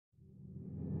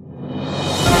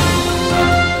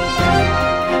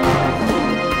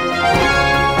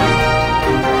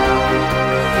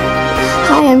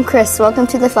I'm Chris. Welcome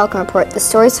to the Falcon Report. The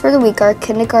stories for the week are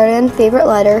kindergarten favorite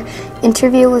letter,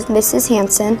 interview with Mrs.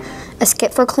 Hanson, a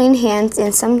skit for clean hands,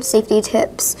 and some safety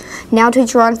tips. Now to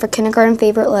Jerron for kindergarten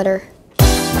favorite letter.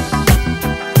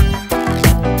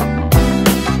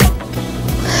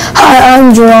 Hi,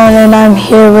 I'm Jerron and I'm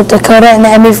here with Dakota and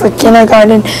Emmy for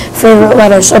kindergarten favorite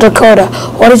letter. So Dakota,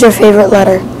 what is your favorite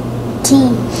letter? T.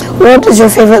 What does your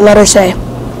favorite letter say?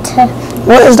 T.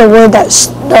 What is the word that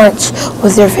starts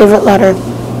with your favorite letter?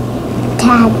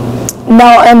 Tag.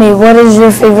 Now, Emmy, what is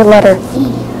your favorite letter? E.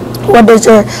 What does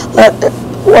your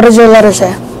letter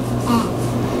say?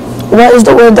 What is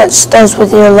the word that starts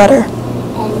with your letter?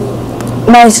 N.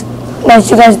 Nice.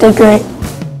 You guys did great.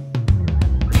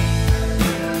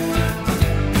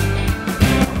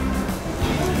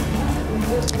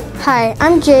 Hi,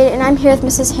 I'm Jade and I'm here with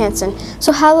Mrs. Hanson.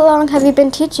 So how long have you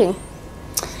been teaching?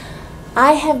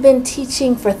 I have been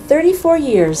teaching for 34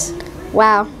 years.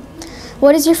 Wow.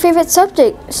 What is your favorite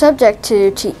subject to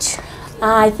teach?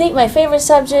 I think my favorite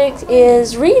subject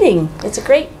is reading. It's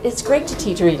great to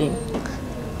teach reading.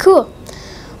 Cool.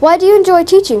 Why do you enjoy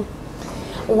teaching?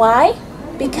 Why?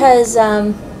 Because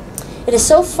it is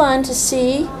so fun to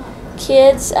see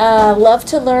kids love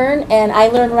to learn, and I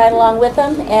learn right along with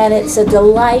them, and it's a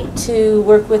delight to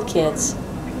work with kids.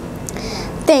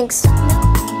 Thanks.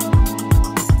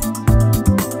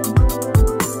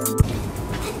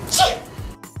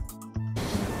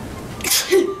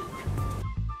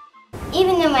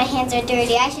 Even though my hands are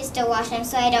dirty, I should still wash them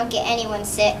so I don't get anyone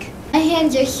sick. My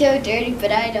hands are so dirty,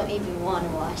 but I don't even want to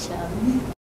wash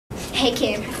them. Hey,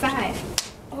 Caleb, high five.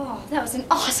 Oh, that was an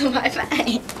awesome high five.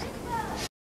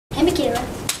 Hey, Michaela.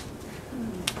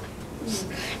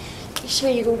 Make sure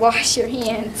you wash your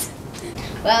hands.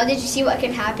 Well, did you see what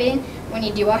can happen when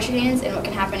you do wash your hands and what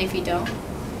can happen if you don't?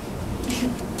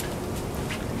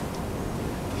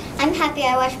 I'm happy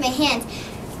I washed my hands.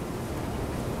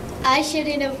 I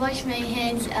shouldn't have washed my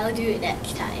hands. I'll do it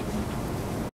next time.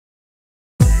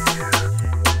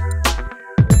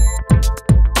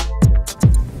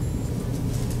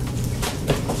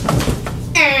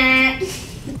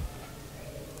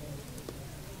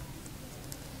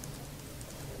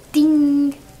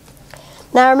 Ding.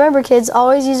 Now remember, kids,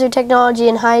 always use your technology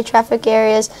in high traffic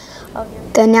areas.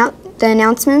 The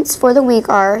announcements for the week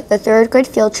are: the 3rd grade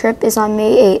field trip is on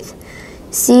May 8th.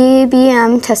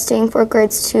 CBM testing for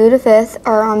grades 2 to 5th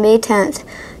are on May 10th.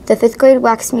 The 5th grade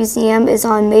wax museum is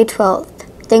on May 12th.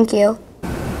 Thank you.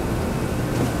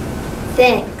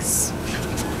 Thanks.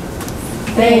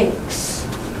 Thanks.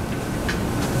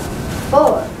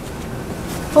 4.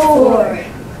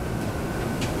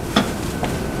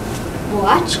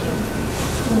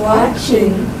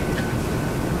 Watching.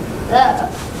 The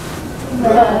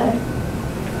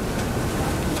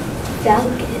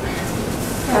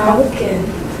Falcon.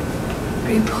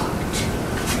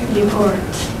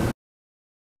 Report.